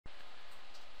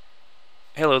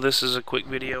Hello, this is a quick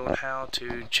video on how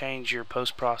to change your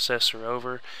post processor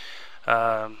over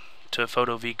to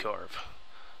Photo Carve.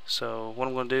 So what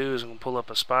I'm going to do is I'm going to pull up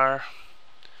Aspire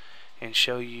and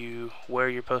show you where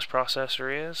your post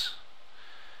processor is.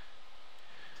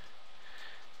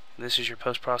 And this is your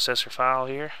post processor file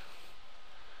here,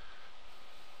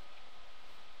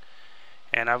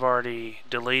 and I've already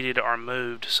deleted or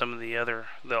moved some of the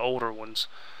older ones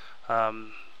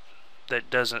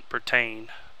that doesn't pertain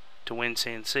to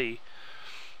WinCNC.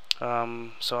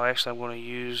 So actually I'm going to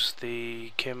use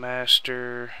the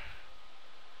CAMaster,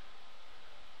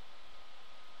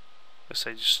 let's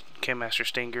say just CAMaster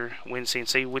Stinger,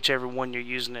 WinCNC, whichever one you're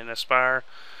using in Aspire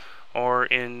or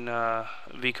in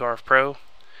VCarve Pro.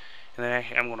 And then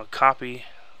I'm going to copy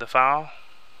the file,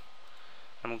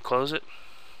 I'm going to close it,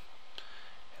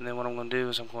 and then what I'm going to do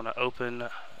is I'm going to open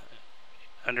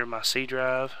under my C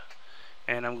drive,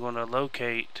 and I'm going to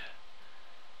locate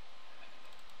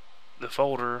the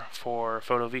folder for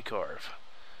Photo Carve.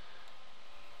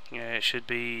 Yeah, it should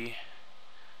be,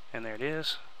 and there it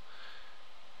is,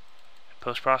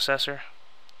 post processor.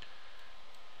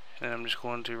 And I'm just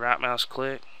going to right mouse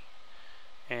click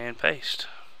and paste.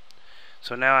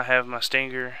 So now I have my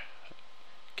Stinger,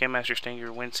 CAMaster Stinger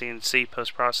WinCNC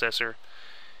post processor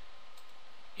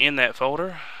in that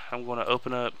folder. I'm going to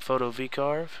open up Photo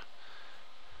Carve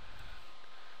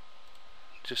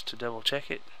just to double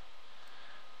check it.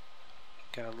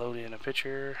 Gotta load in a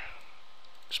picture.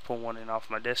 Just pull one in off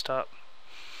my desktop.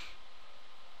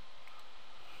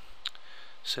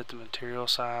 Set the material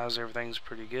size, everything's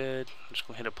pretty good. I'm just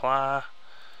gonna hit apply,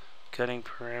 cutting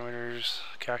parameters,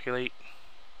 calculate,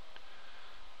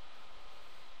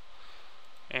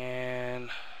 and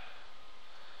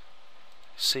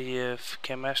see if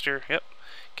CAMaster,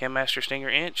 CAMaster Stinger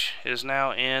Inch is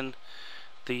now in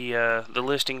the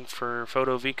listing for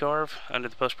Photo Carve under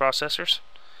the post processors,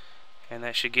 and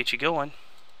that should get you going.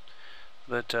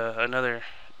 But another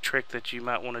trick that you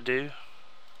might want to do,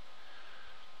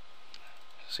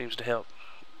 seems to help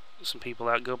some people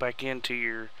out, go back into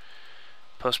your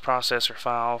post processor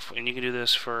file, and you can do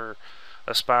this for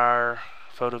Aspire,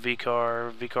 Photo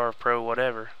VCarve, VCarve Pro,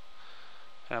 whatever.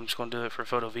 And I'm just going to do it for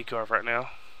Photo VCarve right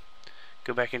now.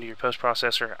 Go back into your post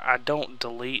processor. I don't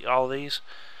delete all these,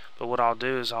 but what I'll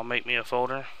do is I'll make me a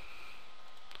folder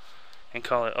and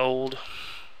call it old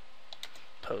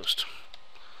post,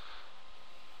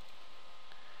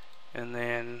 and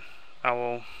then I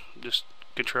will just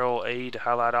Control A to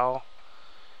highlight all,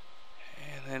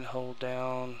 and then hold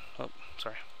down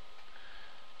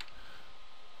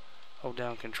hold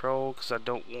down Control, because I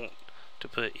don't want to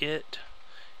put it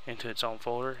into its own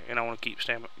folder, and I want to keep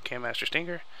CAMaster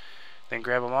Stinger. Then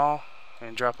grab them all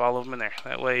and drop all of them in there.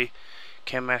 That way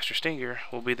CAMaster Stinger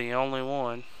will be the only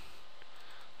one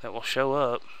that will show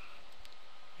up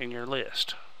in your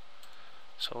list.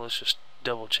 So let's just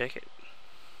double check it.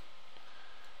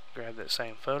 Grab that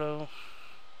same photo,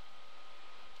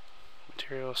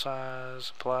 material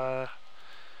size, apply,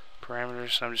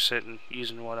 parameters. I'm just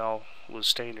using what all was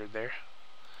standard there,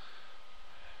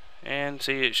 and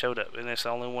see, it showed up, and it's the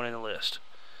only one in the list.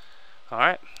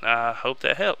 Alright, I hope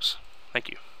that helps. Thank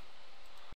you.